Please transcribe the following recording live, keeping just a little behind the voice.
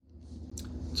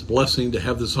blessing to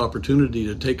have this opportunity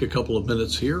to take a couple of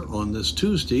minutes here on this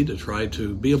Tuesday to try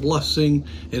to be a blessing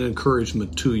and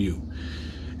encouragement to you.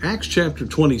 Acts chapter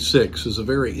 26 is a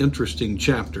very interesting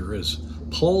chapter as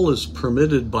Paul is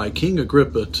permitted by King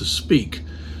Agrippa to speak.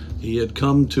 He had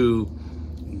come to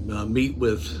meet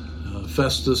with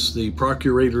Festus, the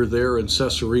procurator there in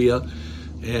Caesarea,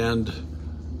 and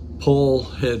Paul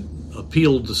had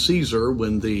appealed to Caesar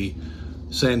when the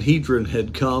Sanhedrin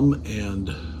had come,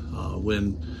 and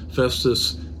when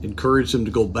Festus encouraged him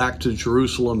to go back to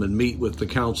Jerusalem and meet with the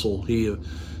council, he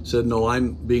said, no,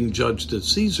 I'm being judged at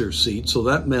Caesar's seat. So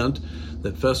that meant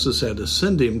that Festus had to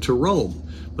send him to Rome,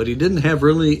 but he didn't have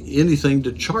really anything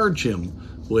to charge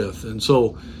him with. And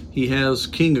so he has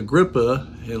King Agrippa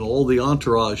and all the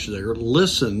entourage there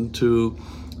listen to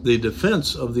the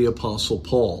defense of the Apostle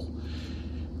Paul.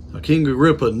 King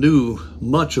Agrippa knew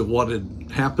much of what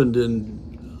had happened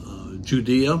in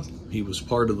Judea. He was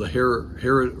part of the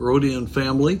Herodian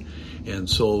family, and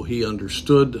so he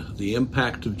understood the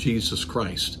impact of Jesus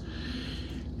Christ.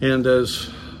 And as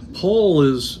Paul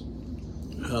is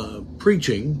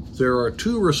preaching, there are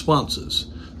two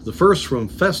responses. The first from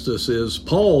Festus is,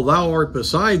 Paul, thou art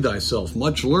beside thyself.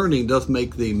 Much learning doth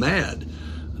make thee mad.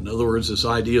 In other words, this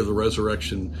idea of the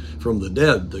resurrection from the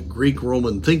dead, the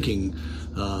Greek-Roman thinking,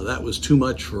 that was too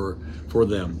much for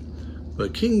them.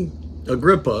 But King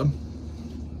Agrippa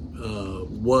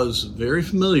was very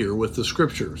familiar with the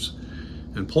scriptures.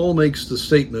 And Paul makes the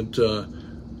statement,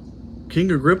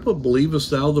 King Agrippa, believest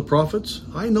thou the prophets?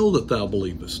 I know that thou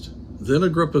believest. Then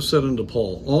Agrippa said unto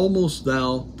Paul, almost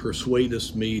thou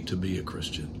persuadest me to be a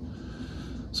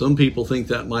Christian. Some people think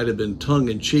that might have been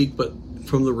tongue-in-cheek, but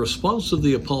from the response of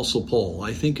the Apostle Paul,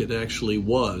 I think it actually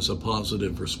was a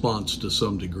positive response to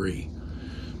some degree.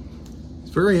 It's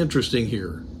very interesting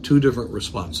here, two different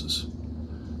responses.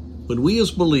 When we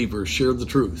as believers share the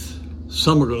truth,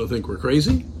 some are going to think we're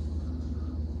crazy,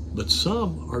 but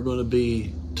some are going to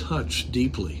be touched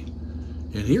deeply.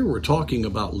 And here we're talking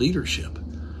about leadership.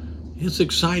 It's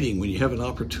exciting when you have an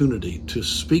opportunity to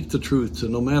speak the truth to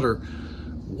no matter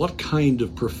what kind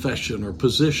of profession or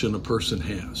position a person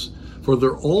has. For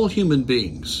they're all human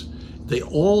beings. They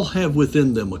all have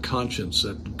within them a conscience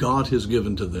that God has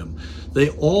given to them.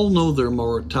 They all know their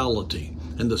mortality,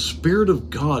 and the Spirit of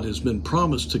God has been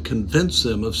promised to convince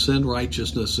them of sin,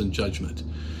 righteousness, and judgment.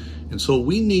 And so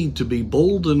we need to be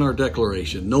bold in our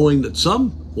declaration, knowing that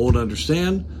some won't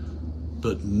understand,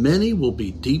 but many will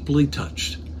be deeply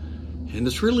touched. And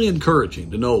it's really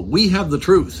encouraging to know we have the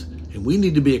truth, and we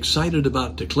need to be excited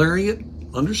about declaring it,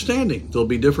 understanding there'll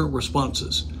be different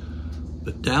responses.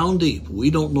 But down deep, we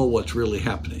don't know what's really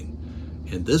happening.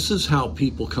 And this is how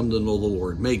people come to know the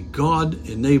Lord. May God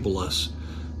enable us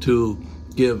to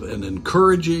give an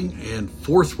encouraging and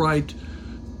forthright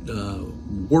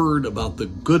word about the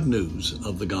good news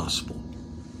of the gospel.